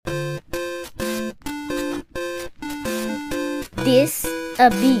This a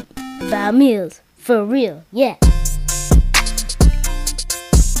beat by Mills, for real, yeah.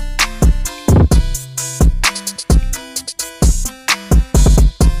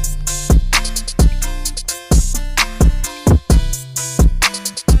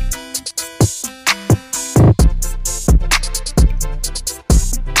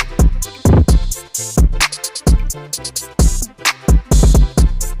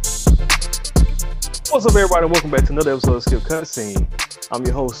 What's up, everybody? Welcome back to another episode of Skip Cutscene. I'm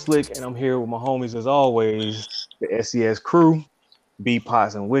your host, Slick, and I'm here with my homies, as always, the SES crew, B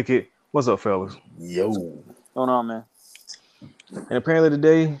Pots and Wicked. What's up, fellas? Yo. What's going on, man? And apparently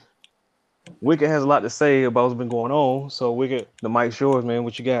today, Wicked has a lot to say about what's been going on. So, Wicked, the mic's yours, man.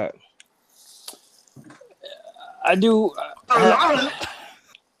 What you got? I do. How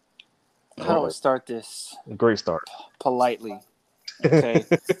do I start this? Great start. Politely. Okay,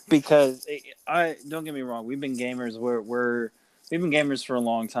 because I don't get me wrong. We've been gamers. We've been gamers for a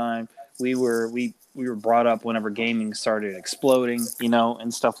long time. We were brought up whenever gaming started exploding,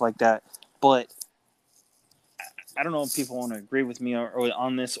 and stuff like that. But I don't know if people want to agree with me or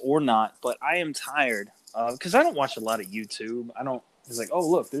on this or not. But I am tired because I don't watch a lot of YouTube. It's like, oh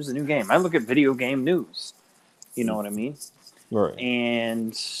look, there's a new game. I look at video game news. You know what I mean? Right.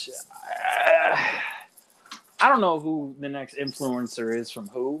 And I don't know who the next influencer is from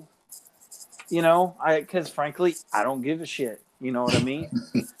who, because frankly, I don't give a shit. You know what I mean?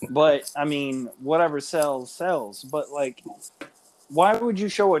 But I mean, whatever sells. But like, why would you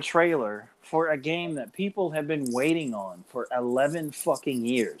show a trailer for a game that people have been waiting on for 11 fucking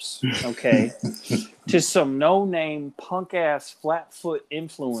years? Okay. To some no-name punk ass flatfoot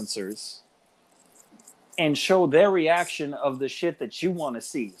influencers and show their reaction of the shit that you want to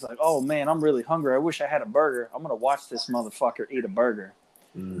see. It's like, oh man, I'm really hungry. I wish I had a burger. I'm going to watch this motherfucker eat a burger,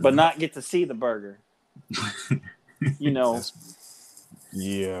 but not get to see the burger.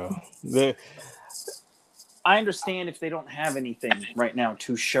 Yeah. I understand if they don't have anything right now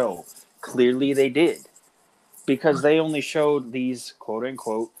to show. Clearly they did, because they only showed these quote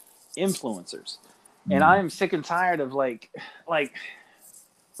unquote influencers. And I am sick and tired of like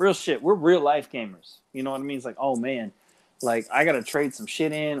real shit. We're real life gamers. You know what I mean? It's like, oh man, like I got to trade some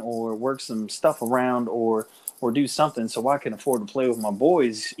shit in or work some stuff around or do something so I can afford to play with my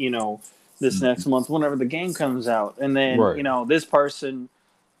boys, this next month, whenever the game comes out. And then, right. This person,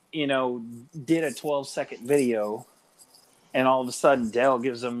 did a 12-second video and all of a sudden Dell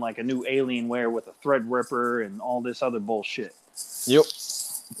gives them like a new Alienware with a Threadripper and all this other bullshit. Yep.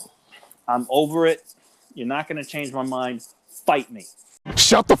 I'm over it. You're not going to change my mind. Fight me.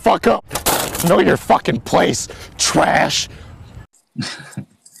 Shut the fuck up. Know your fucking place, trash.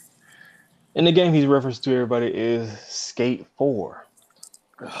 And the game he's referenced to, everybody, is Skate 4.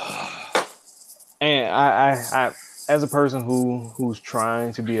 And I as a person who's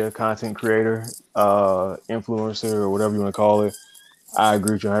trying to be a content creator, influencer, or whatever you want to call it, I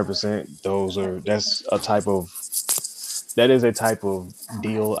agree with you 100%. That is a type of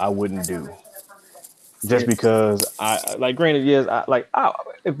deal I wouldn't do. Just because granted, yes,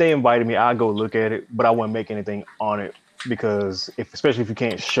 if they invited me, I'd go look at it, but I wouldn't make anything on it because especially if you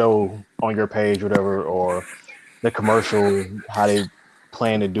can't show on your page, whatever, or the commercial, how they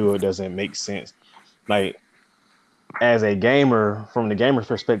plan to do it doesn't make sense. Like, as a gamer, from the gamer's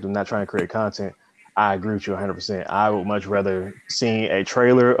perspective, not trying to create content, I agree with you 100%. I would much rather see a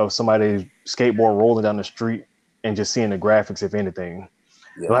trailer of somebody's skateboard rolling down the street and just seeing the graphics, if anything.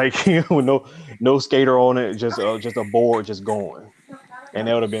 Yeah. Like, with no skater on it, just a board just going. And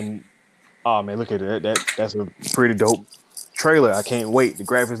that would have been, oh man, look at it. That's a pretty dope trailer. I can't wait. The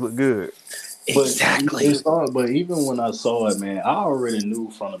graphics look good. Exactly. But even when I saw it, man, I already knew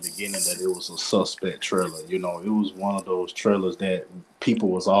from the beginning that it was a suspect trailer. It was one of those trailers that people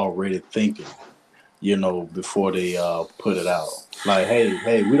was already thinking, before they put it out. Like,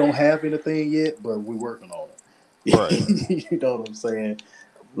 hey, we don't have anything yet, but we're working on it. Right. You know what I'm saying?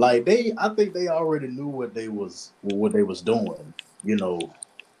 Like I think they already knew what they was doing,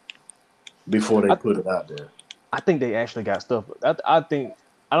 before they put it out there. I think they actually got stuff. I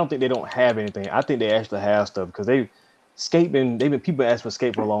don't think they don't have anything. I think they actually have stuff because people asked for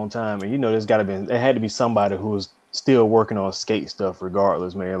skate for a long time, and there had to be somebody who was still working on skate stuff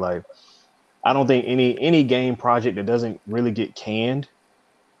regardless, man. Like, I don't think any game project that doesn't really get canned,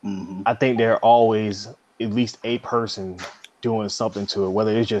 I think there are always at least a person doing something to it,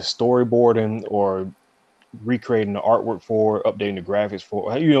 whether it's just storyboarding or recreating the artwork for, updating the graphics for,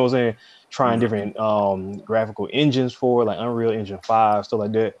 what I'm saying, trying different graphical engines for, like Unreal Engine 5, stuff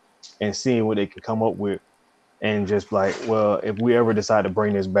like that, and seeing what they can come up with, and just like, well, if we ever decide to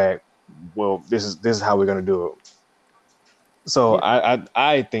bring this back, well, this is how we're gonna do it. So Yeah.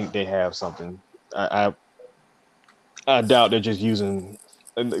 I think they have something. I doubt they're just using.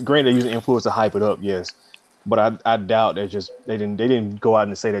 Granted, they're using influence to hype it up, yes, but I doubt they didn't go out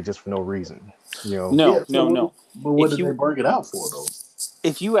and say that just for no reason. You know. Yeah. No, So no, no. but what If did they you bring it out for though?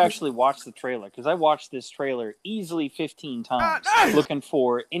 if you actually watch the trailer, because I watched this trailer easily 15 times, looking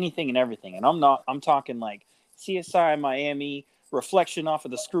for anything and everything, and I'm talking like CSI Miami, reflection off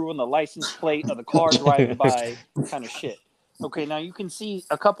of the screw on the license plate of the car driving by, kind of shit. Okay, now you can see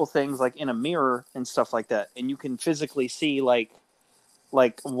a couple things like in a mirror and stuff like that, and you can physically see like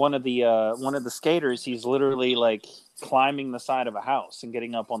one of the skaters. He's literally like climbing the side of a house and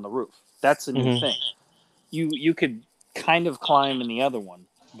getting up on the roof. That's a new Mhm. thing. You could kind of climb in the other one,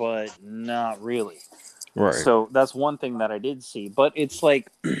 but not really. Right. So that's one thing that I did see. But it's like,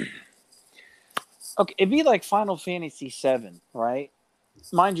 okay, it'd be like Final Fantasy VII, right?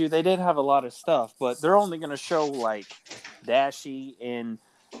 Mind you, they did have a lot of stuff, but they're only going to show like Dashi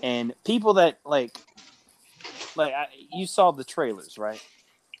and people that you saw the trailers, right?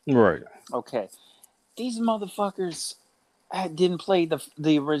 Right. Okay, these motherfuckers didn't play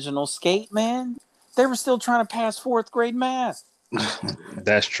the original Skate, man. They were still trying to pass fourth grade math.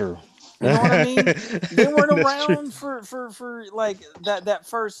 That's true. You know what I mean? They weren't That's true. around for like that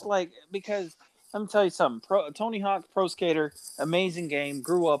first, like, because let me tell you something. Tony Hawk Pro Skater, amazing game.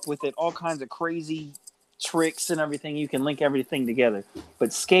 Grew up with it, all kinds of crazy tricks and everything. You can link everything together.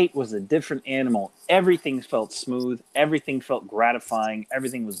 But Skate was a different animal. Everything felt smooth. Everything felt gratifying.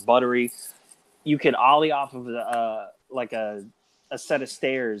 Everything was buttery. You could ollie off of like a set of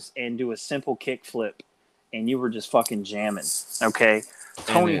stairs and do a simple kick flip, and you were just fucking jamming. Okay,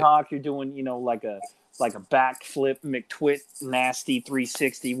 Tony Hawk, you're doing like a backflip McTwit nasty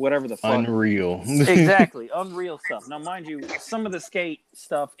 360, whatever the fuck. Unreal. Exactly, unreal stuff. Now, mind you, some of the Skate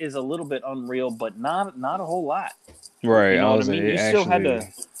stuff is a little bit unreal, but not a whole lot. Right. You know I what was I mean? it You still had actually.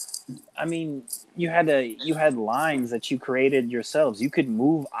 to. I mean, you had lines that you created yourselves. You could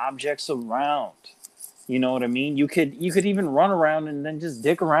move objects around. You know what I mean? You could even run around and then just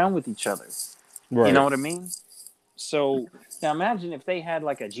dick around with each other. You know Right. what I mean? So now imagine if they had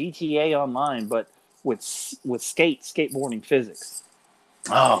like a GTA Online, but with skateboarding physics.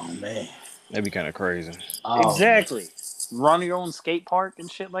 Oh man. That'd be kind of crazy. Oh man. Exactly. Run your own skate park and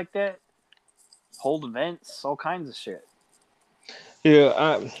shit like that. Hold events, all kinds of shit.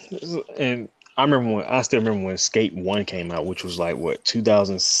 Yeah. And I still remember when Skate One came out, which was like what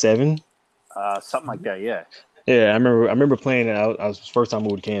 2007. Something like that. Yeah. Yeah, I remember playing it. I was first time I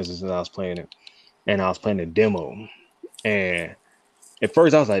moved to Kansas and I was playing it, and I was playing the demo. And at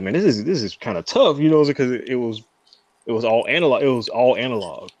first I was like, man, this is kind of tough, because it was all analog. It was all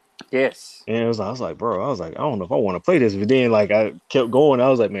analog. Yes. And I was like, bro, I don't know if I want to play this. But then like I kept going. I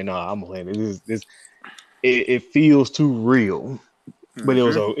was like, man, nah, I'm playing it. It feels too real. But it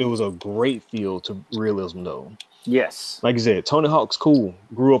was Mm-hmm. a great feel to realism though. Yes. Like you said, Tony Hawk's cool.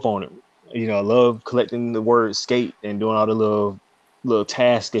 Grew up on it. I love collecting the word skate and doing all the little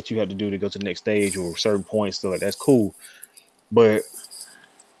tasks that you have to do to go to the next stage or certain points. So like that's cool. But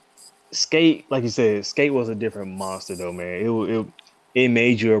skate, like you said, skate was a different monster though, man. It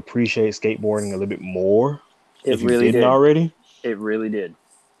made you appreciate skateboarding a little bit more It if you really didn't did. already. It really did.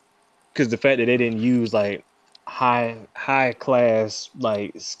 Because the fact that they didn't use like high class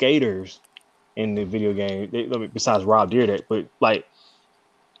like skaters in the video game, besides Rob Dyrdek, but like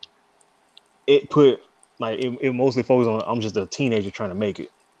it put like it mostly focused on I'm just a teenager trying to make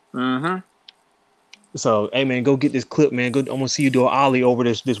it. Mm-hmm. So hey man, go get this clip, man. I'm gonna see you do an ollie over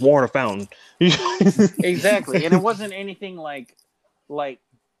this water fountain. Exactly. And it wasn't anything like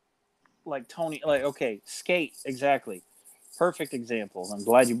Tony, like, okay, Skate, exactly. Perfect example. I'm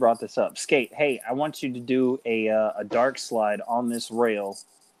glad you brought this up. Skate, hey, I want you to do a dark slide on this rail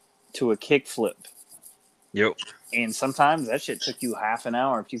to a kick flip. Yep. And sometimes that shit took you half an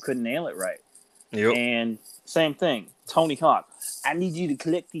hour if you couldn't nail it right. Yep. And same thing, Tony Hawk. I need you to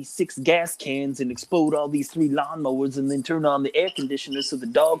collect these 6 gas cans and explode all these 3 lawnmowers and then turn on the air conditioner so the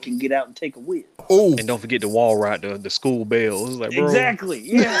dog can get out and take a whiz. Oh, and don't forget the wall ride, the school bells. Like, bro. Exactly.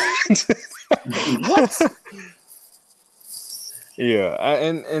 Yeah. What? Yeah,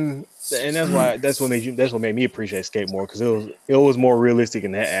 and that's what made me appreciate skate more because it was more realistic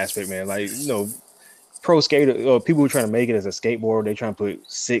in that aspect, man. Like pro skater people who are trying to make it as a skateboarder, they trying to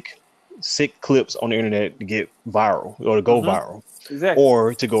put sick clips on the internet to get viral or to go viral, exactly,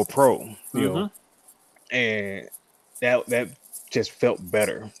 or to go pro, and that just felt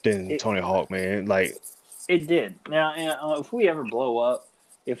better than Tony Hawk, man. Like it did. Now, if we ever blow up,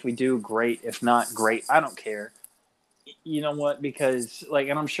 if we do, great. If not, great. I don't care. You know what? Because like,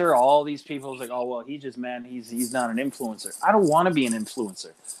 and I'm sure all these people is like, oh well, he's just mad. He's not an influencer. I don't want to be an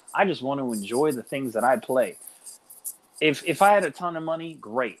influencer. I just want to enjoy the things that I play. If I had a ton of money,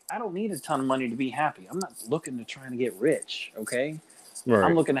 great. I don't need a ton of money to be happy. I'm not looking to try to get rich. Okay, Right.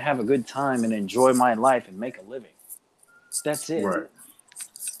 I'm looking to have a good time and enjoy my life and make a living. That's it. Right.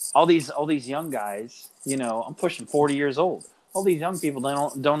 All these young guys, you know, I'm pushing 40 years old. All these young people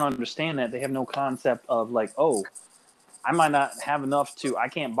don't understand that. They have no concept of like, oh, I might not have enough I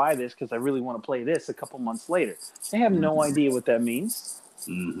can't buy this because I really want to play this a couple months later. They have no idea what that means.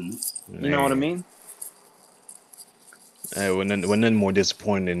 Mm-hmm. You know what I mean? When nothing more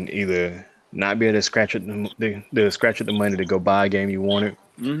disappointing than either not be able to scratch at the money to go buy a game you wanted,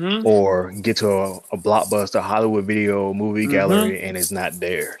 Mm-hmm. or get to a blockbuster Hollywood video movie gallery and it's not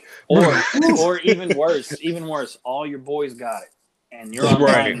there. Or even worse, all your boys got it. And you're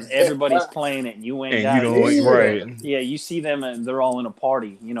online, and everybody's playing it, and you ain't got it. Right. Yeah, you see them, and they're all in a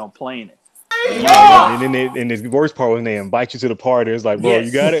party, you know, playing it. And the worst part when they invite you to the party, it's like, bro, Yes.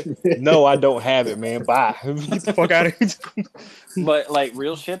 you got it? No, I don't have it, man. Bye. Get the fuck out of here. But like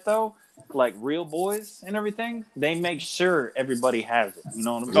real shit though, like real boys and everything, they make sure everybody has it. You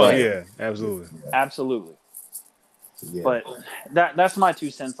know what I'm Oh saying? yeah, absolutely. Absolutely. Yeah. But that's my 2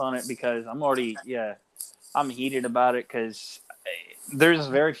 cents on it, because I'm heated about it, because there's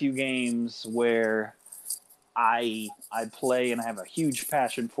very few games where I play and I have a huge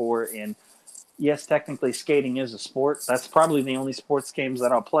passion for it. And yes, technically skating is a sport. That's probably the only sports games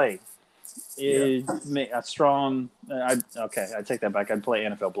that I'll play. I take that back. I'd play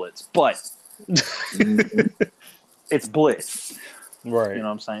NFL Blitz, but it's Blitz. Right. You know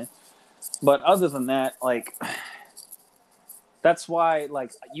what I'm saying? But other than that, like, that's why,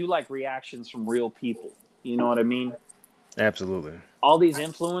 like, you like reactions from real people. You know what I mean? Absolutely. All these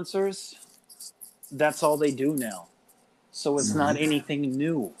influencers, that's all they do now. So it's not anything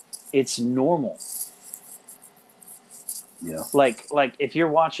new. It's normal. Yeah. Like if you're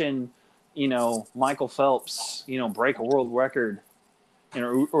watching, you know, Michael Phelps, you know, break a world record, you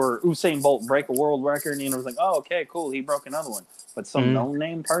know, or Usain Bolt break a world record, and you know, it's like, oh, okay, cool, he broke another one. But some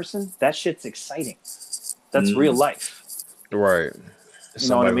no-name person, that shit's exciting. That's real life. Right. You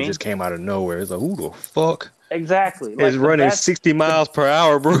know what I Somebody mean? who just came out of nowhere. It's like, who the fuck? Exactly. It's running 60 miles per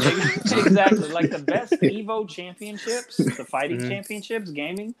hour, bro. Exactly. Like the best Evo championships, the fighting championships,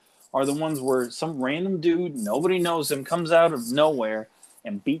 gaming, are the ones where some random dude, nobody knows him, comes out of nowhere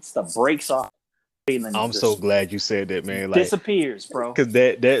and beats the brakes off. And then I'm so glad you said that, man. Like, disappears, bro. Because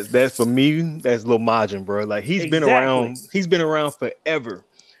that's for me, that's Lil Majin, bro. Like he's been around forever,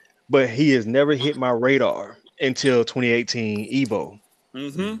 but he has never hit my radar until 2018 Evo.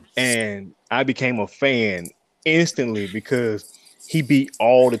 Mm-hmm. And I became a fan instantly because he beat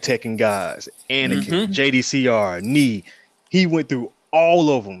all the Tekken guys, Anakin, JDCR, Knee. He went through all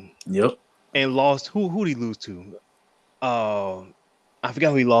of them. Yep. And lost. Who did he lose to? I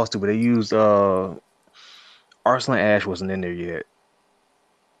forgot who he lost to, but they used Arslan Ash wasn't in there yet.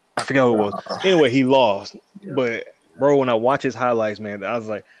 I forgot who it was. Anyway, he lost. Yeah. But bro, when I watch his highlights, man, I was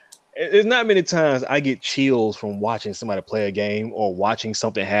like, there's not many times I get chills from watching somebody play a game or watching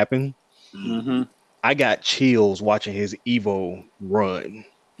something happen. Mm-hmm. I got chills watching his Evo run.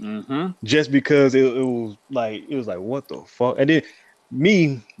 Mm-hmm. Just because it was like what the fuck? And then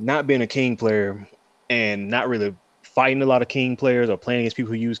me not being a King player and not really fighting a lot of King players or playing against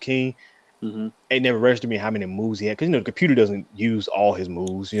people who use King, it never registered me how many moves he had, because you know the computer doesn't use all his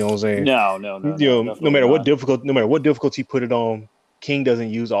moves. You know what I'm saying? No. You know, no matter what difficulty you put it on, King doesn't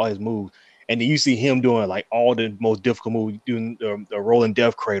use all his moves. And then you see him doing like all the most difficult moves, doing the rolling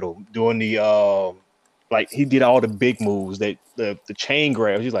death cradle, doing the like he did all the big moves, that the chain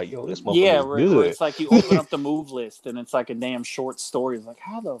grabs. He's like, yo, this motherfucker where good. it's like you open up the move list and it's like a damn short story. It's like,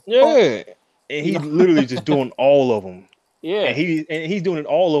 how the fuck? And he's literally just doing all of them. Yeah. And he's doing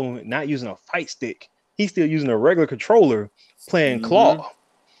all of them not using a fight stick. He's still using a regular controller, playing claw.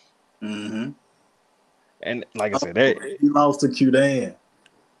 Mm-hmm. And like I said, that he lost to Qdan.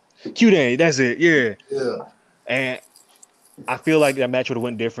 Qdan, that's it. Yeah. Yeah. And I feel like that match would have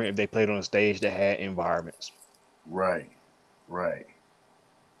went different if they played on a stage that had environments. Right.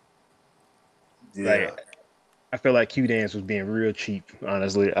 Yeah. Like, I feel like Q-Dance was being real cheap,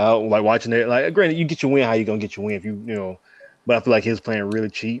 honestly. I don't like watching it. Like, granted, you get your win how you gonna get your win if you know, but I feel like he was playing really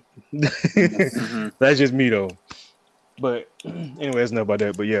cheap. That's just me though. But anyway, that's enough about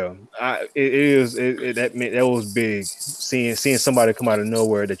that. But yeah, that was big. Seeing somebody come out of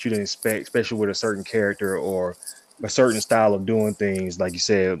nowhere that you didn't expect, especially with a certain character or a certain style of doing things, like you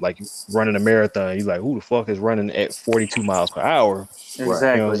said, like running a marathon. You're like, who the fuck is running at 42 miles per hour? Right. You know what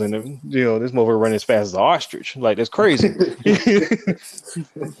I'm Exactly. saying? You know, this motherfucker running as fast as an ostrich. Like, that's crazy.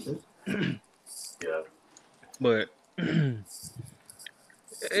 Yeah. But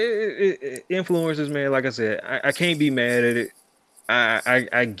influencers, man, like I said, I can't be mad at it.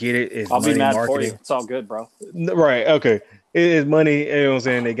 I get it. It's I'll be money mad for you. marketing. It's all good, bro. Right. Okay. It is money. You know what I'm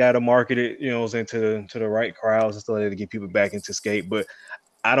saying? They got to market it, you know what I'm saying, to the right crowds and stuff like that to get people back into skate. But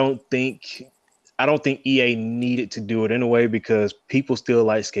I don't think I don't think EA needed to do it anyway because people still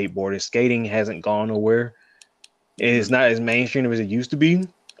like skateboarding. Skating hasn't gone nowhere. It's Mhm. not as mainstream as it used to be,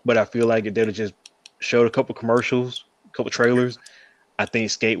 but I feel like if they'd have just showed a couple commercials, a couple trailers, I think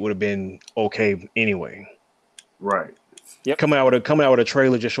skate would have been okay anyway. Right. Yep. Coming out with a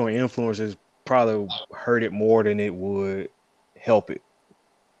trailer just showing influencers probably hurt it more than it would help it.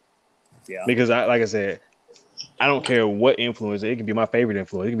 Yeah. Because like I said, I don't care what influencer. It can be my favorite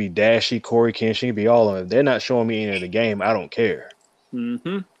influencer. It can be Dashie, Corey Kenshin, it can be all of them. They're not showing me any of the game. I don't care.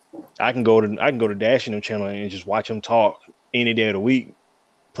 Mm-hmm. I can go to Dashie them channel and just watch them talk any day of the week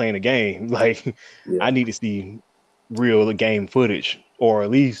playing a game. Like Yeah. I need to see real game footage or at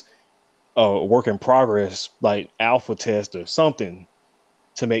least a work in progress, like alpha test or something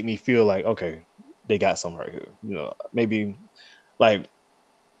to make me feel like okay, they got something right here. You know, maybe like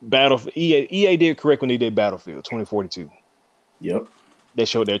EA did correct when they did Battlefield 2042. Yep. They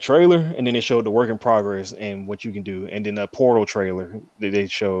showed their trailer and then they showed the work in progress and what you can do, and then the Portal trailer they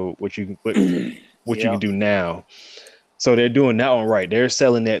showed what you Yeah. can do now. So they're doing that one right. They're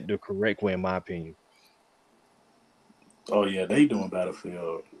selling that the correct way, in my opinion. Oh yeah, they doing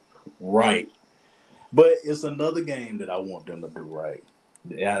Battlefield right. But it's another game that I want them to do right.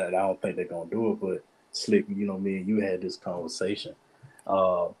 Yeah, I don't think they're gonna do it, but Slick, you know, me and you had this conversation.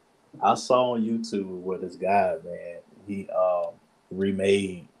 Uh, I saw on YouTube where this guy, man, he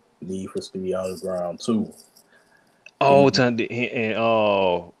remade Need for Speed Underground 2. Oh, He time and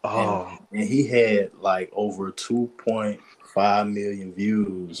and and he had like over 2.5 million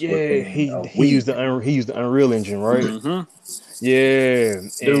views yeah, within a he used week. he used the Unreal Engine, right? Mm-hmm. Yeah,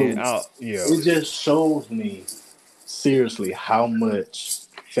 and Dude, yeah, it just shows me seriously how much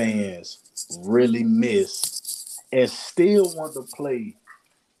fans really miss and still want to play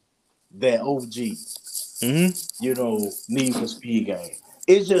that OG, hmm Need for Speed game.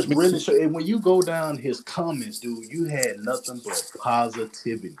 It just really show. And when you go down his comments, dude, you had nothing but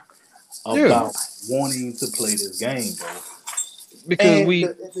positivity yeah, about wanting to play this game, bro. because And we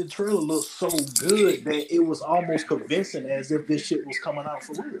the trailer looked so good that it was almost convincing as if this shit was coming out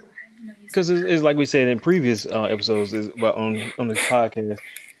for real. because it's like we said in previous episodes is well on this podcast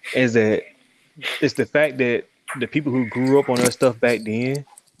is that it's the fact that the people who grew up on that stuff back then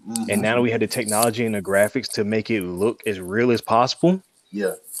and now that Mm-hmm. we had the technology and the graphics to make it look as real as possible,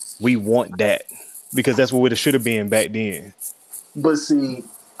 Yeah. we want that because that's what it should have been back then. But see,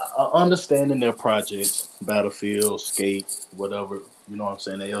 understanding their projects, Battlefield, Skate, whatever, you know what I'm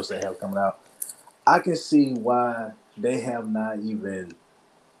saying, they else they have coming out, I can see why they have not even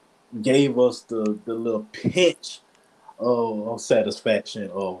gave us the little pinch of satisfaction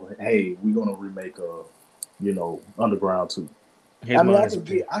of, hey, we're gonna remake Underground 2. Here's I mean, my honest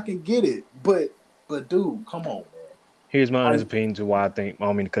opinion. I can get it, but dude, come on, Here's my honest man. opinion to why I think I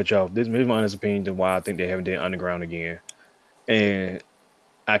don't mean to cut you off. Here's my honest opinion to why I think they haven't done Underground again. And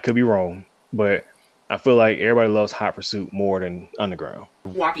I could be wrong, but I feel like everybody loves Hot Pursuit more than Underground.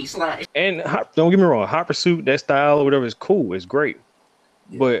 Wacky slide. And don't get me wrong, Hot Pursuit, that style or whatever is cool, it's great.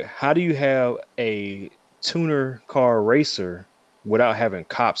 Yeah. But how do you have a tuner car racer without having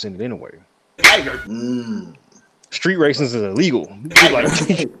cops in it anyway? Tiger. Street racing is illegal. Like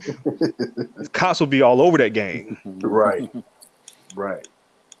cops will be all over that game. Right, right.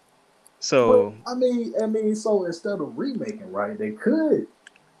 So But, I mean, so instead of remaking, right, they could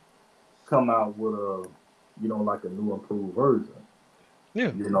come out with like a new improved version.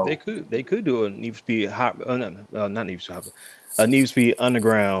 yeah, You know, they could do a Need for Speed hot, not Need for Speed, a Need for Speed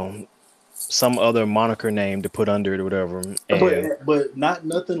Underground, some other moniker name to put under it or whatever. And but not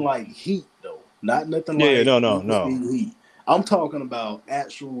nothing like Heat though. Not nothing yeah, like no. Heat. I'm talking about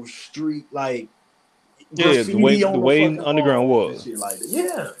actual street like Yeah, graffiti the on the way fucking Underground walls and was. shit like that.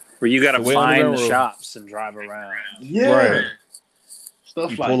 Yeah, Where you got The to way find the Underground Road. shops and drive around. yeah, Right.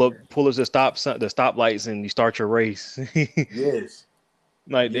 stuff You like pull up the stoplights and you start your race. that. Yes,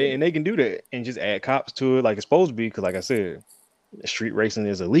 Like yeah. they can do that and just add cops to it like it's supposed to be because like I said, street racing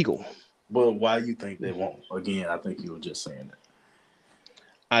is illegal. But why you think they won't? Again, I think you were just saying that.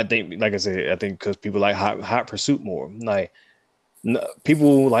 I think, like I said, I think because people like hot pursuit more. Like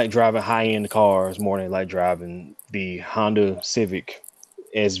People like driving high end cars more than like driving the Honda Civic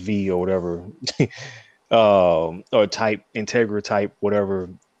SV or whatever, or type Integra type whatever.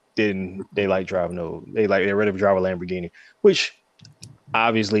 Then they like driving those. They're ready to drive a Lamborghini, which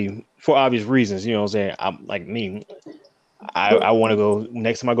obviously for obvious reasons. You know what I'm saying? I'm like me. But I want to go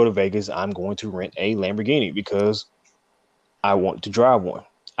next time I go to Vegas. I'm going to rent a Lamborghini because I want to drive one.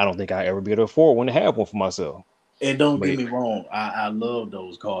 I don't think I ever be able to afford one to have one for myself. and don't get But me wrong, I love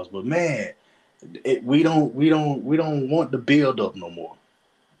those cars, but man, we don't want the build up no more.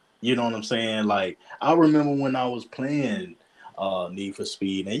 You know what I'm saying? Like I remember when I was playing Need for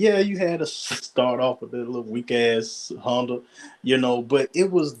Speed, and yeah, you had to start off with a little weak ass Honda, but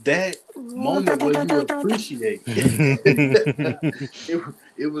it was that moment where you appreciate.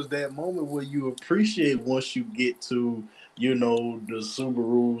 it was that moment where you appreciate once you get to the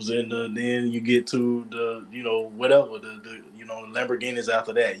Subarus and then you get to the whatever the Lamborghinis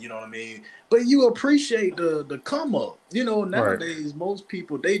after that. You know what I mean? But you appreciate the come up. right. Nowadays most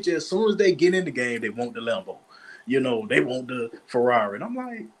people they just as soon as they get in the game they want the Lambo. They want the Ferrari, and I'm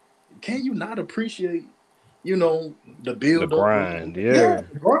like, can you not appreciate the The build up? grind, Yeah, yeah.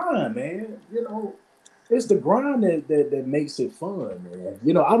 the grind, man. It's the grind that makes it fun,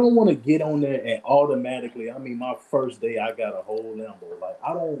 man. I don't want to get on there and automatically. I mean, my first day, I got a whole Lambo. Like,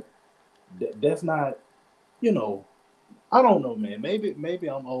 I don't. That's not. You know, I don't know, man. Maybe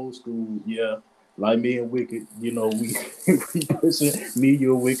I'm old school. Yeah, like me and Wicked. We we pushing me,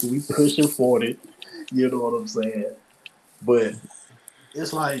 you and Wicked. We pushing 40. You know what I'm saying? But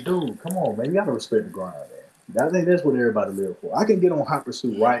it's like, dude, come on, man. You gotta respect the grind, man. I think that's what everybody live for. I can get on Hot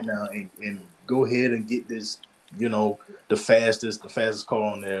Pursuit right now and go ahead and get this, the fastest car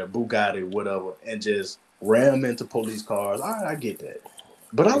on there, Bugatti, whatever, and just ram into police cars. I get that.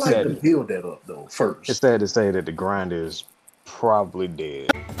 But I It's like to sad. build that up though It's first. sad to say that the grind is probably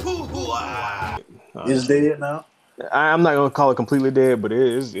dead. Is Honestly, dead now? I'm not gonna call it completely dead, but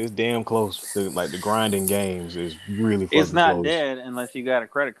it's damn close. Like the grinding games is really It's fucking not close. dead unless you got a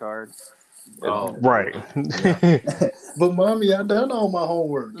credit card. Oh, Right. yeah. But mommy, I done all my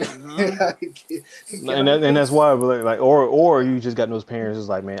homework. Hmm. Can I And get that's why, but like, or you just got those parents who's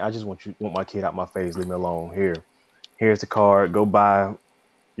like, man, I just want my kid out my face, leave me alone. Here's the card. Go buy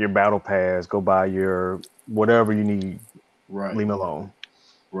your battle pass. Go buy your whatever you need. right, Leave me alone.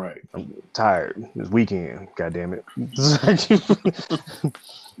 right? I'm tired. It's weekend. God damn it.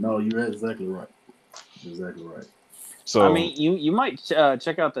 No, you're exactly right. Exactly right. I So mean, you might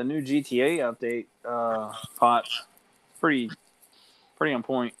check out the new GTA update. Pots, pretty on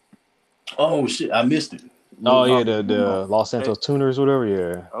point. Oh shit, I missed it. oh What yeah, was going on? the Los It, Santos Tuners, whatever.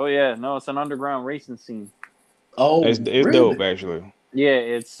 Yeah, oh yeah, no, it's an underground racing scene. Oh, it's dope really? actually. Yeah,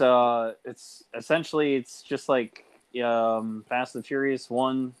 it's essentially it's just like Fast and Furious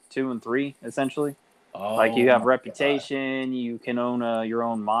 1, 2, and 3. Essentially, like Oh you have my god, Reputation, you can own your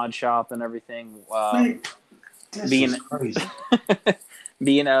own mod shop and everything. man, this Being is crazy.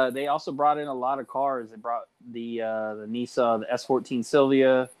 being they also brought in a lot of cars. They brought the Nissan, the S14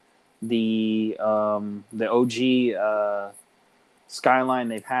 Silvia, the OG Skyline.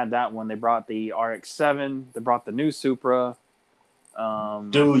 They've had that one. They brought the RX-7. They brought the new Supra.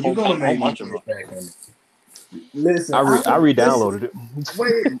 Dude, you're gonna Whole make me bunch of them. get back on it. Listen, I listen. re-downloaded it.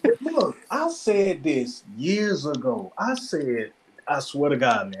 Wait, look, I said this years ago. I swear to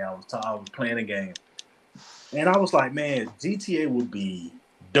God, man, I was playing a game, and I was like, man, GTA would be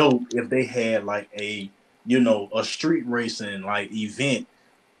dope if they had like a street racing like event.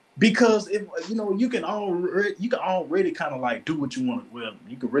 Because if you can already kind of like do what you want to. Well,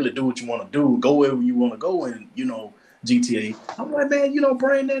 you can really do what you want to do, go wherever you want to go, and GTA. I'm like, man,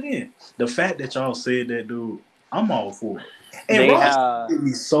 bring that in. The fact that y'all said that, dude, I'm all for it. And They Rockstar made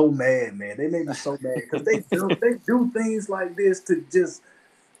me so mad, man. They made me so mad because they do things like this to just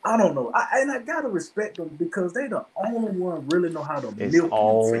I don't know. And I gotta respect them because they the only one really know how to It's milk you for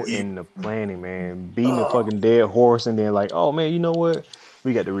all years. in the planning, man. Beating a Oh, fucking dead horse and then like, oh man, you know what?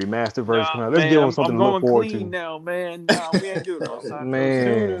 We got the remastered version Nah, coming out. Let's man, give them I'm something to look going forward clean to. now, man. Nah, we ain't doing no Santos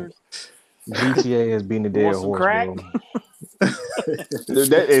Man, tuners. GTA has been the You dead want some horse, crack? bro.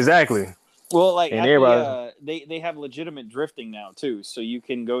 Exactly. Well, like And at the everybody, they have legitimate drifting now too, so you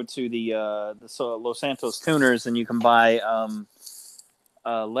can go to the Los Santos tuners and you can buy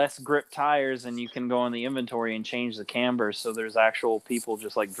less grip tires, and you can go in the inventory and change the camber. So there's actual people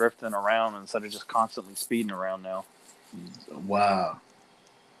just like drifting around instead of just constantly speeding around now. wow.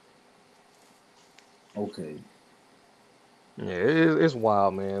 Okay. yeah, it's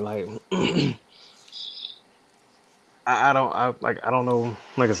wild, man. Like I don't know.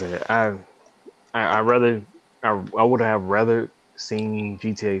 Like I said, I rather I would have rather seen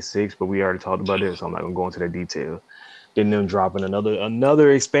GTA 6, but we already talked about it, so I'm not gonna go into that detail. Then them dropping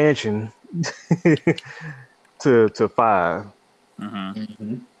another expansion to 5.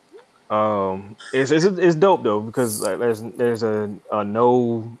 Mm-hmm. It's dope though because like, there's a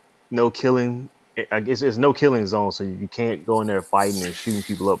no killing. I guess it's no killing zone, so you can't go in there fighting and shooting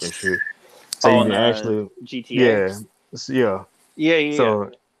people up and shit. So Oh, you in can the actually, GTA. yeah, yeah. Yeah.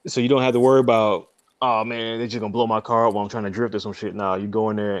 So you don't have to worry about, oh man, they're just gonna blow my car up while I'm trying to drift or some shit. Now you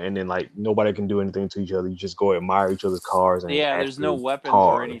go in there and then like nobody can do anything to each other. You just go admire each other's cars and Yeah, there's no actually weapons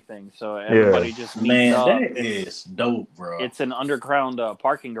or hard. anything, so Yeah, everybody just meets Man, up. that is dope, bro. It's an underground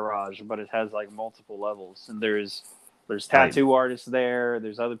parking garage, but it has like multiple levels, and there's like tattoo artists there.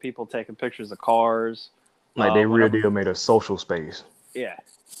 There's other people taking pictures of cars. like they real Whenever, deal made a social space. yeah,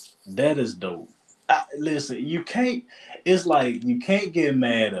 That is dope. Listen, you can't. It's like you can't get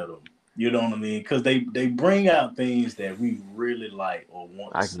mad at them. You know what I mean? Because they bring out things that we really like or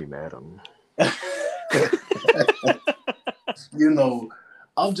want to I can see. be mad at them. You know,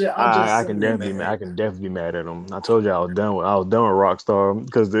 I'm just I can saying, definitely man. I can definitely be mad at them. I told you I was done with Rockstar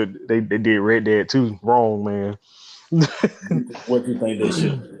because they did Red Dead 2 wrong, man. What you think they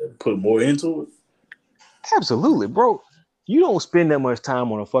should put more into it? Absolutely, bro. You don't spend that much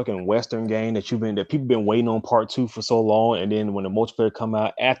time on a fucking Western game that people been waiting on part 2 for so long, and then when the multiplayer come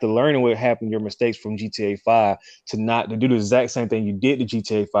out after learning what happened, your mistakes from GTA 5 to do the exact same thing you did to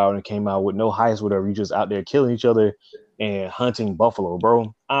GTA 5 when it came out with no heist, whatever. You just out there killing each other and hunting buffalo,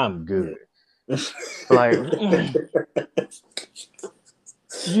 bro. I'm good. Yeah. Like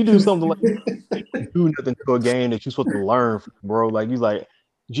you do something like do nothing to a game that you're supposed to learn from, bro. Like you like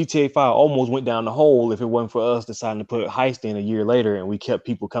GTA 5 almost went down the hole if it wasn't for us deciding to put heist in a year later, and we kept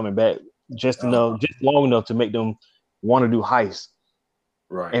people coming back just long enough to make them want to do heist.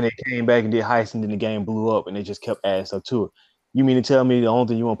 Right. And they came back and did heist, and then the game blew up, and they just kept adding stuff to it. You mean to tell me the only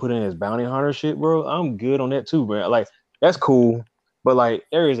thing you want to put in is bounty hunter shit, bro? I'm good on that too, bro. Like that's cool, but like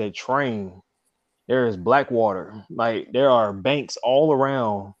there is a train, there is Blackwater, like there are banks all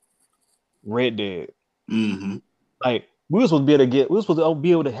around Red Dead. Mm-hmm. Like we were supposed to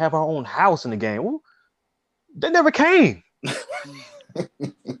be able to have our own house in the game. Well, that never came.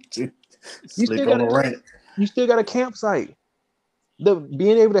 Sleep on a rent. You still got a campsite. The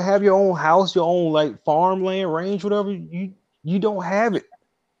being able to have your own house, your own like farmland, range, whatever, you don't have it.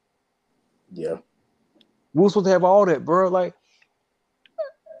 Yeah. We were supposed to have all that, bro. Like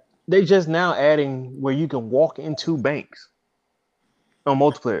they just now adding where you can walk into banks on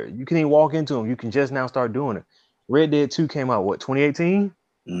multiplayer. You can even walk into them. You can just now start doing it. Red Dead 2 came out, what, 2018?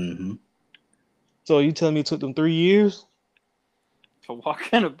 Mm-hmm. So you telling me it took them 3 years to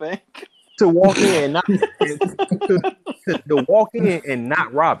walk in a bank, to walk in and not to walk in and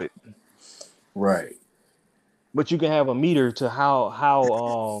not rob it? Right. But you can have a meter to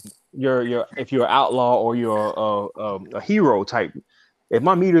how your if you're an outlaw or you're a hero type. If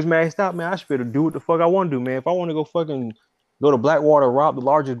my meter's maxed out, man, I should be able to do what the fuck I want to do, man. If I want to go fucking go to Blackwater, rob the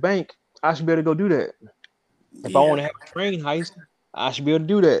largest bank, I should be able to go do that. If I want to have a train heist, I should be able to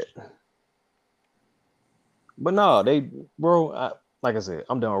do that. But no, like I said,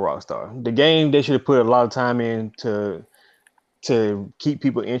 I'm done with Rockstar. The game they should have put a lot of time in to keep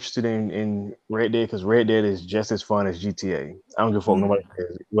people interested in Red Dead because Red Dead is just as fun as GTA. I don't give a fuck nobody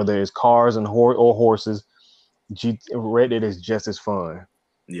says, whether it's cars and or horses. Red Dead is just as fun.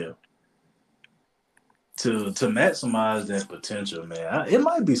 Yeah. To maximize that potential, man, it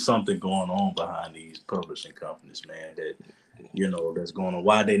might be something going on behind these publishing companies, man. That that's going on.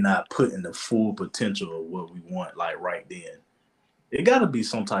 Why they not putting the full potential of what we want, like right then? It got to be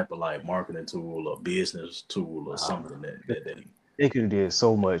some type of like marketing tool or business tool or something that they could have did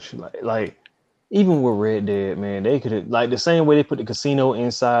so much. Like even with Red Dead, man, they could have like the same way they put the casino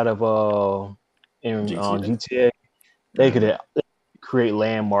inside of GTA. They could create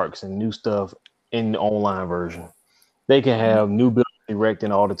landmarks and new stuff in the online version. They can have new buildings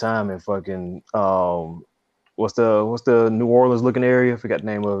erecting all the time and fucking what's the New Orleans looking area? I forgot the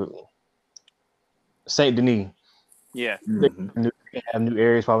name of it. Saint Denis. Yeah. They have new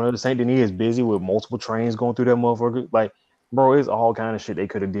areas popping up. Saint Denis is busy with multiple trains going through that motherfucker. Like, bro, it's all kind of shit they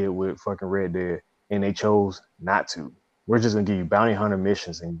could have did with fucking Red Dead, and they chose not to. We're just gonna give you bounty hunter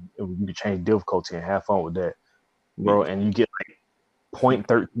missions, and you can change difficulty and have fun with that, bro. And you get like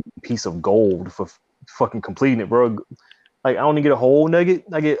 0.13 piece of gold for fucking completing it, bro. Like, I only get a whole nugget.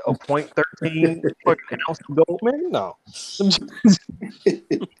 I get a 0.13 fucking ounce of gold, man. No.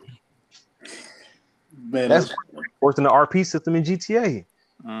 Man, that's worse than the RP system in GTA.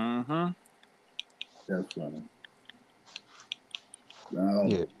 Mm-hmm. That's funny.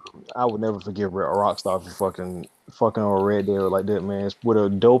 Yeah, I would never forgive Rockstar for fucking fucking on Red Dead like that, man. It's with a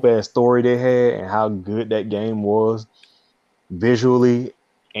dope ass story they had and how good that game was visually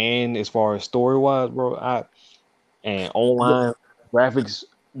and as far as story wise, bro. And But online graphics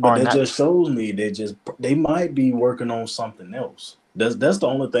but are that not. just shows me they might be working on something else. That's the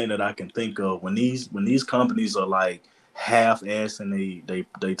only thing that I can think of when these companies are like half assing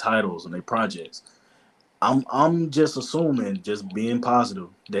they titles and they projects. I'm just assuming, just being positive,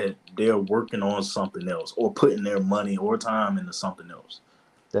 that they're working on something else or putting their money or time into something else.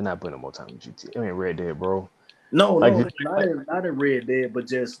 They're not putting more time in GTA. I mean Red Dead, bro. No, Like, no, not in Red Dead, but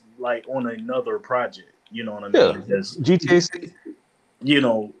just like on another project. You know what I yeah, mean? Just GTA 6.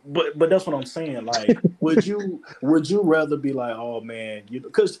 but that's what I'm saying. Like, would you rather be like, oh man,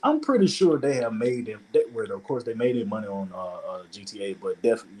 because I'm pretty sure they have made them. Well, of course, they made their money on GTA, but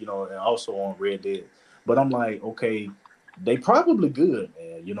definitely, and also on Red Dead. But I'm like, okay, they probably good,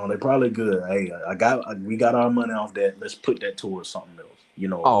 man. They probably good. Hey, we got our money off that. Let's put that towards something else.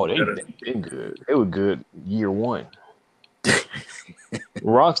 Oh, they been good. They were good year one.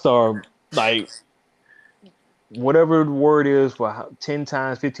 Rockstar, like whatever the word is for 10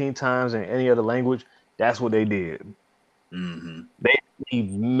 times, 15 times in any other language, that's what they did. Mm-hmm. They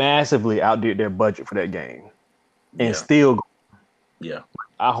massively outdid their budget for that game. And Yeah, still, yeah.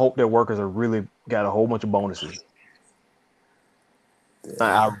 I hope their workers are really got a whole bunch of bonuses.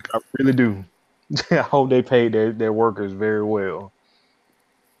 I really do. I hope they paid their workers very well.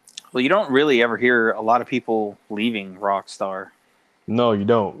 Well, you don't really ever hear a lot of people leaving Rockstar. No, you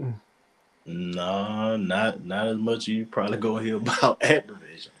don't. No, not as much as you probably gonna hear about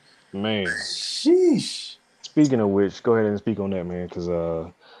Activision. Man. Sheesh. Speaking of which, go ahead and speak on that, man, because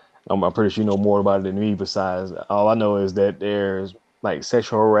I'm pretty sure you know more about it than me. Besides, all I know is that there's like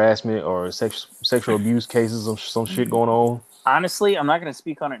sexual harassment or sexual abuse cases of some shit going on. Honestly, I'm not going to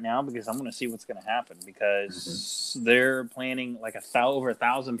speak on it now because I'm going to see what's going to happen because Mm-hmm. they're planning like over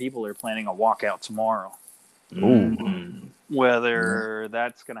 1,000 people are planning a walkout tomorrow. Ooh. Mm-hmm. Whether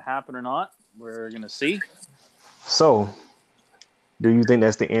that's going to happen or not, we're going to see. So, do you think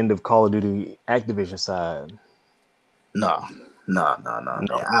that's the end of Call of Duty Activision side? No, man.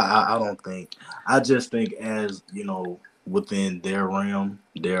 No. I don't think. I just think, as within their realm,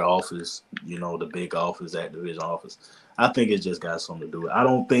 their office, the big office, Activision office, I think it just got something to do with it. I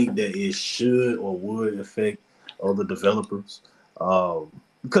don't think that it should or would affect other developers,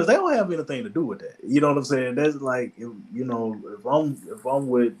 because they don't have anything to do with that. You know what I'm saying? That's like, if I'm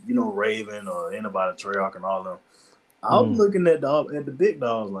with Raven or anybody, Treyarch and all of them. I'm looking at the big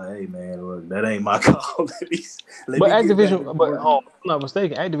dogs like, hey man, look, that ain't my call. let But me get back Activision, to but working. if I'm not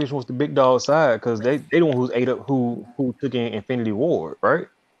mistaken, Activision was the big dog side because they the one who's ate up who took in Infinity Ward, right?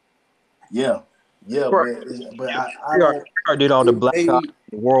 Yeah, Right. but Yeah, I don't. Treyarch did all the It Black Ops, may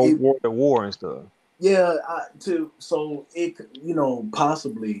the World it War, the war and stuff. yeah. So it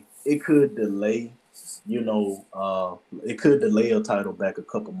possibly it could delay. It could delay a title back a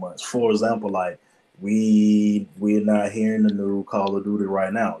couple months. For example, like we're not hearing the new Call of Duty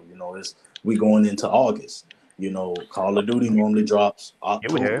right now. We going into August. Call of Duty normally drops Yeah,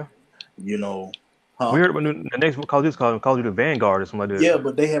 we October. have. You know, We huh? heard about the next Call of Duty is Call of Duty Vanguard or something like that. Yeah,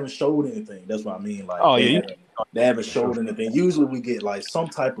 but they haven't showed anything. That's what I mean. Like Oh yeah, they haven't sure. showed anything. Usually we get like some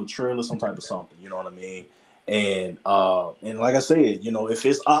type of trailer, some type of something. You know what I mean? And like I said, if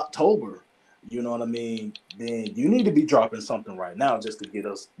it's October, you know what I mean, then you need to be dropping something right now just to get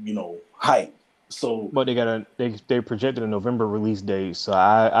us, hype. So But they projected a November release date, so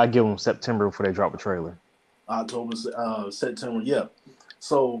I give them September before they drop a trailer. October, September, yeah.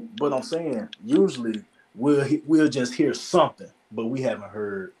 So, but I'm saying usually we'll just hear something, but we haven't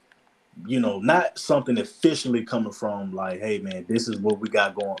heard, not something officially coming from like, hey man, this is what we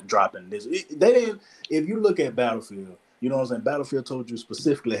got going, dropping this. They didn't. If you look at Battlefield, you know what I'm saying. Battlefield told you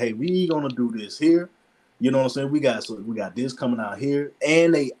specifically, hey, we gonna do this here. You know what I'm saying. We got this coming out here,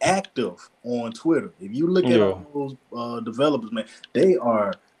 and they active on Twitter. If you look at Yeah. all those developers, man, they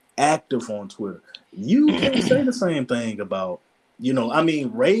are active on Twitter. You can't say the same thing about, I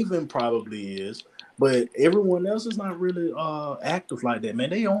mean, Raven probably is, but everyone else is not really active like that, man.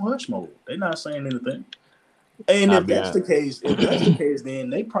 They on hush mode. They're not saying anything. And I'll if be that's the honest. case,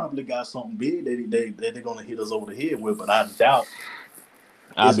 then they probably got something big that they're gonna hit us over the head with. But I doubt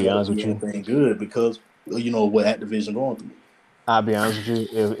I'll it's be gonna honest be with you. anything good because what Activision going through. I'll be honest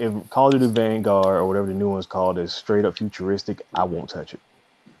with you. If Call of Duty Vanguard or whatever the new one's called is straight up futuristic, I won't touch it.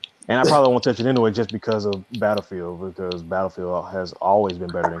 And I probably won't touch it anyway just because of Battlefield, because Battlefield has always been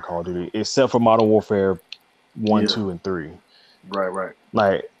better than Call of Duty, except for Modern Warfare 1, Yeah, 2, and 3. right.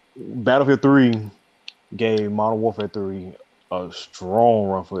 Like Battlefield 3 gave Modern Warfare 3 a strong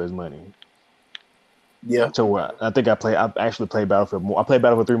run for his money. Yeah. So I think I actually played Battlefield more. I played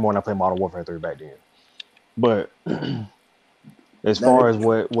Battlefield 3 more than I played Modern Warfare 3 back then. But as far as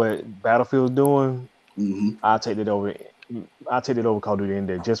what Battlefield's doing, Mm-hmm. I'll take it over. I'll take it over Call of Duty in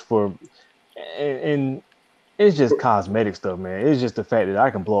there just for, and it's just cosmetic stuff, man. It's just the fact that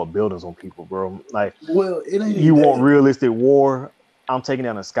I can blow up buildings on people, bro. Like, Well, it ain't you that. want realistic war? I'm taking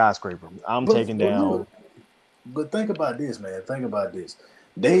down a skyscraper. I'm taking down. Look, but think about this, man. Think about this.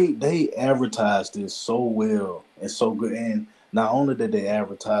 They advertised this so well and so good, and not only that they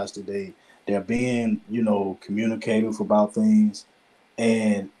advertised it, they're being communicative about things,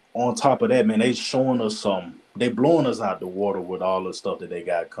 and on top of that, man, they showing us some. They blowing us out the water with all the stuff that they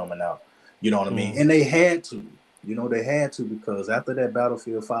got coming out. You know what I mean? And they had to. They had to because after that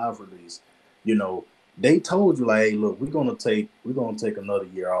Battlefield 5 release, they told you like, hey, look, we're gonna take another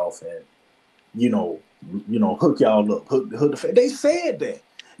year off and hook y'all up, hook the. They said that.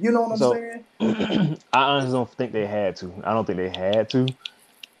 You know what I'm saying? I honestly don't think they had to. I don't think they had to.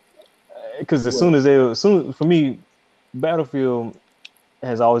 Because for me, Battlefield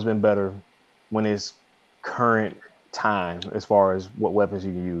has always been better when it's current time as far as what weapons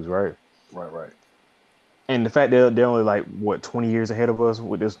you can use, right? Right. And the fact that they're only like, what, 20 years ahead of us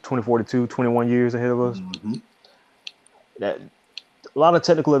with this 2042, 21 years ahead of us. Mm-hmm. That a lot of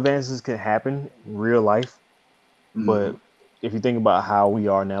technical advances can happen in real life. Mm-hmm. But if you think about how we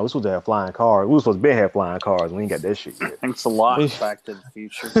are now, we're supposed to have flying cars. We were supposed to have flying cars. We ain't got that shit yet. Thanks a lot. Back to the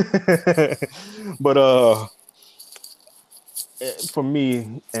Future. But for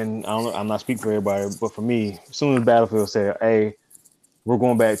me, and I'm not speaking for everybody, but for me, as soon as Battlefield said, "Hey, we're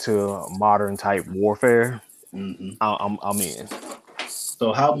going back to modern type warfare," mm-hmm. I'm in.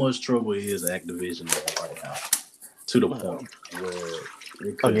 So, how much trouble is Activision in right now? To the point where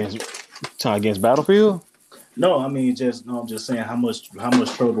against Battlefield? No, I mean I'm just saying how much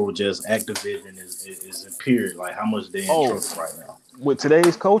trouble just Activision is in period. Like how much they're in trouble right now. With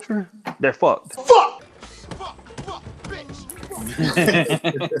today's culture, they're fucked. Fuck, bitch.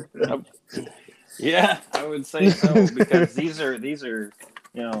 Yeah, I would say so because these are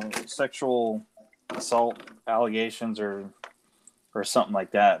sexual assault allegations or something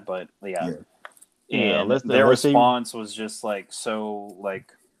like that. But yeah. And their response was just like so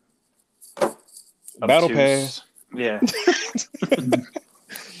like Battle Pass. Yeah. And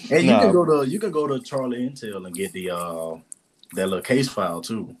you can go to Charlie Intel and get the that little case file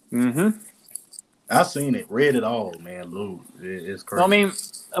too. Mm-hmm. I seen it, read it all, man. Lou, it's crazy. I mean,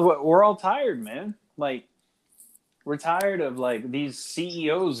 we're all tired, man. Like we're tired of like these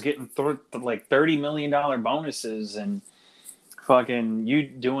CEOs getting like $30 million bonuses and fucking you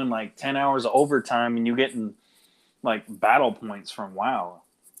doing like 10 hours of overtime and you getting like battle points from WoW.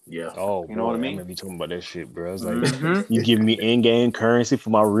 Yeah. Oh, you know what I mean? I'm gonna be talking about that shit, bro. It's like you giving me in-game currency for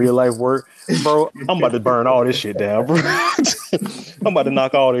my real life work, bro. I'm about to burn all this shit down, bro. I'm about to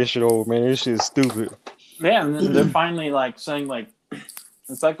knock all this shit over, man. This shit is stupid. Yeah, and they're finally like saying like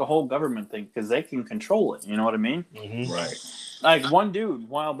it's like a whole government thing because they can control it. You know what I mean? Mm-hmm. Right. Like one dude a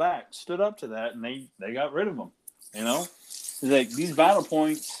while back stood up to that, and they got rid of him. You know, he's like these battle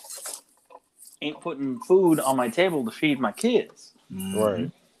points ain't putting food on my table to feed my kids. Mm-hmm.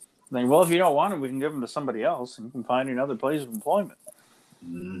 Right. Like, well, if you don't want it, we can give them to somebody else, and you can find another place of employment.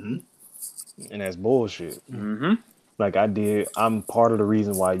 Mm-hmm. And that's bullshit. Mm-hmm. Like I'm part of the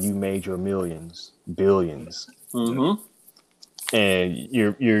reason why you made your millions, billions. Mm-hmm. And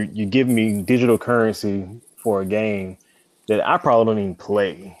you're giving me digital currency for a game that I probably don't even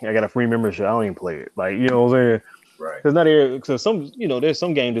play. I got a free membership. I don't even play it. Like, you know what I'm saying? Right. Because there's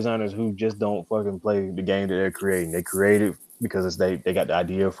some game designers who just don't fucking play the game that they're creating. They create it because they got the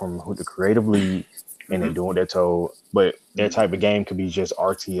idea from who the creative lead and they're doing what they're told. But their type of game could be just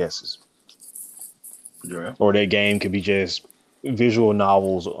RTSs. Yeah. Or their game could be just visual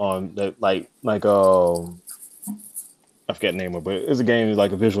novels on that like I forget the name of it, but it's a game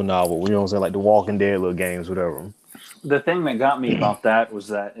like a visual novel. You know what I'm saying? Like the Walking Dead little games, whatever. The thing that got me about that is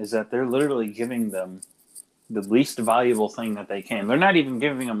that they're literally giving them the least valuable thing that they can. They're not even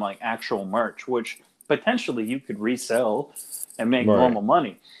giving them like actual merch, which potentially you could resell and make normal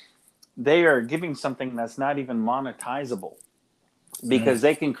money. They are giving something that's not even monetizable because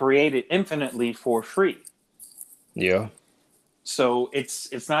they can create it infinitely for free. Yeah. So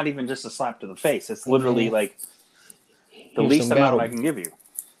it's not even just a slap to the face. It's literally like the least amount I can give you.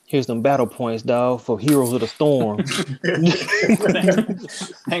 Here's some battle points, dog, for Heroes of the Storm.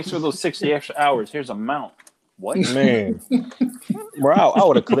 Thanks for those 60 extra hours. Here's a mount. What? Man. Bro, I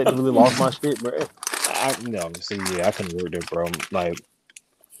would have collectively lost my shit, bro. I couldn't work there, bro. Like,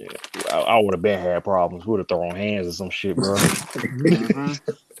 yeah, I would have been had problems. We would have thrown hands or some shit, bro.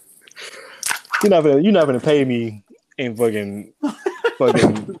 you're not gonna pay me in fucking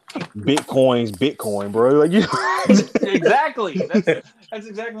Bitcoin, bro. Like you. Exactly. That's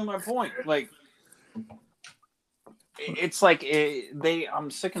exactly my point. Like, it's like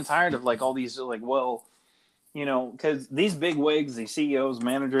I'm sick and tired of like all these like, well, you know, because these big wigs, these CEOs,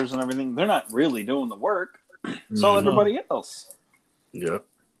 managers, and everything, they're not really doing the work. So everybody else. Yep.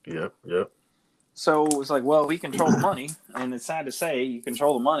 So it's like, well, we control the money, and it's sad to say, you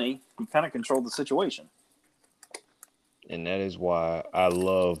control the money, you kind of control the situation. And that is why I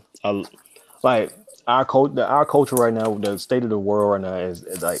like our culture right now. The state of the world right now is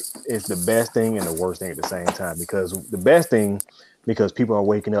like it's the best thing and the worst thing at the same time. Because the best thing, because people are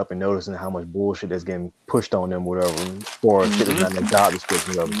waking up and noticing how much bullshit that's getting pushed on them, whatever, for shit that's not in the job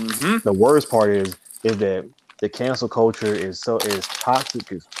description of it. The worst part is that the cancel culture is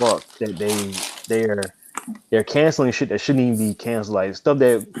toxic as fuck that they're canceling shit that shouldn't even be canceled, like stuff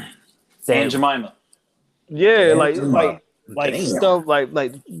that Aunt Jemima. Yeah, like stuff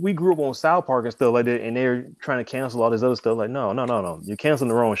like we grew up on South Park and stuff like that, and they're trying to cancel all this other stuff. Like, no, you're canceling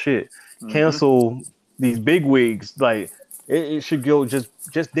the wrong shit. Cancel these big wigs. Like, it should go just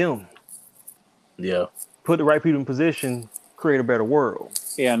them. Yeah. Put the right people in position, create a better world.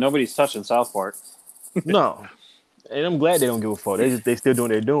 Yeah, nobody's touching South Park. No, and I'm glad they don't give a fuck. They still doing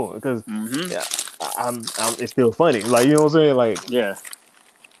what they're doing because it's still funny. Like, you know what I'm saying? Like, yeah.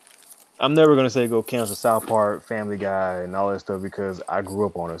 I'm never gonna say go cancel South Park, Family Guy, and all that stuff because I grew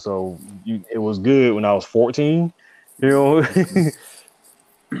up on it. So it was good when I was 14, you know,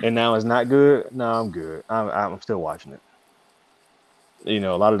 and now it's not good. No, I'm good. I'm still watching it. You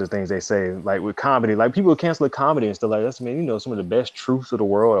know, a lot of the things they say, like with comedy, like people cancel comedy and stuff like that. I mean, you know, some of the best truths of the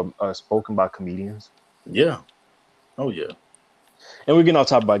world are spoken by comedians. Yeah. Oh yeah. And we're getting off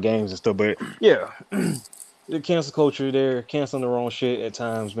top about games and stuff, but yeah. The cancel culture, they're canceling the wrong shit at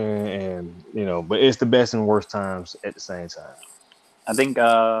times, man, and you know, but it's the best and worst times at the same time. I think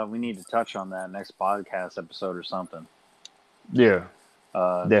we need to touch on that next podcast episode or something. Yeah,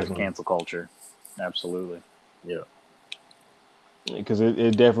 definitely. Cancel culture, absolutely. Yeah, because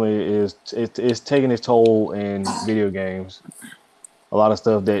it definitely is. It's taking its toll in video games. A lot of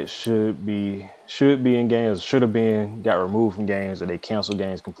stuff that should be in games, should have been, got removed from games, or they canceled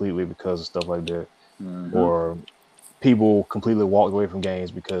games completely because of stuff like that. Or people completely walked away from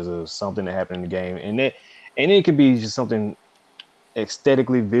games because of something that happened in the game, and it could be just something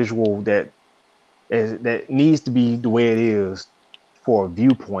aesthetically visual that needs to be the way it is for a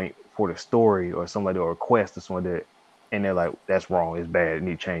viewpoint for the story or something like that, or a quest or something like that, and they're like, that's wrong, it's bad, you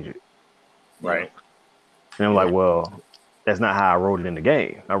need to change it. Right. And I'm like, well, that's not how I wrote it in the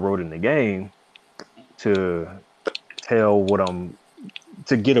game. I wrote it in the game to tell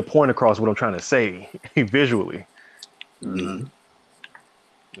to get a point across what I'm trying to say visually. Mm-hmm.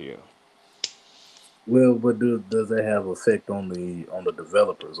 Yeah. Well, but does that have effect on the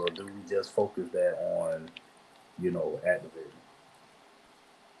developers, or do we just focus that on, you know, Activision?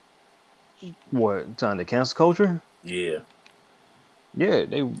 What, trying to cancel culture? Yeah. Yeah,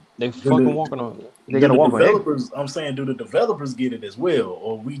 they fucking walking on. They gotta walk on it. I'm saying, do the developers get it as well,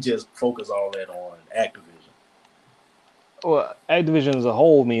 or we just focus all that on Activision? Well, Activision as a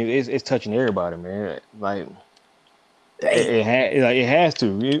whole, I mean, it's touching everybody, man. Like, it has to,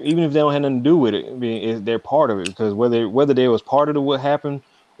 even if they don't have nothing to do with it. I mean, they're part of it, because whether they was part of what happened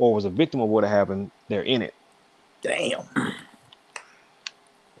or was a victim of what happened, they're in it. Damn.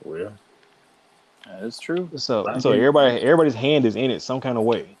 Well, that is true. So everybody's hand is in it some kind of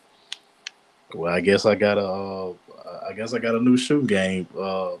way. Well, I guess I got a new shoe game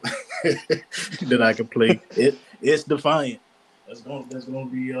that I can play. It's Defiant. That's gonna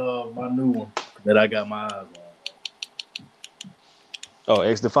be my new one that I got my eyes on. Oh,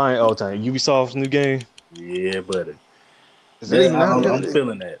 X Defiant all time. Ubisoft's new game. Yeah, buddy. I'm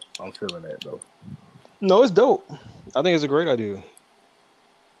feeling that. I'm feeling that though. No, it's dope. I think it's a great idea.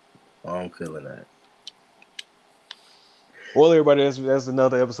 I'm feeling that. Well, everybody, that's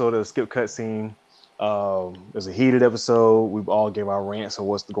another episode of Skip Cutscene. It's a heated episode. We've all gave our rants on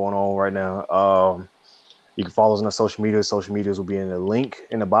what's going on right now. You can follow us on our social media. Social medias will be in the link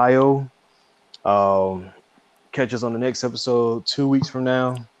in the bio. Catch us on the next episode 2 weeks from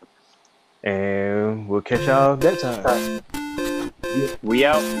now. And we'll catch y'all that time. We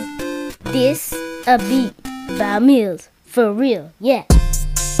out. This a beat by Mills. For real, yeah.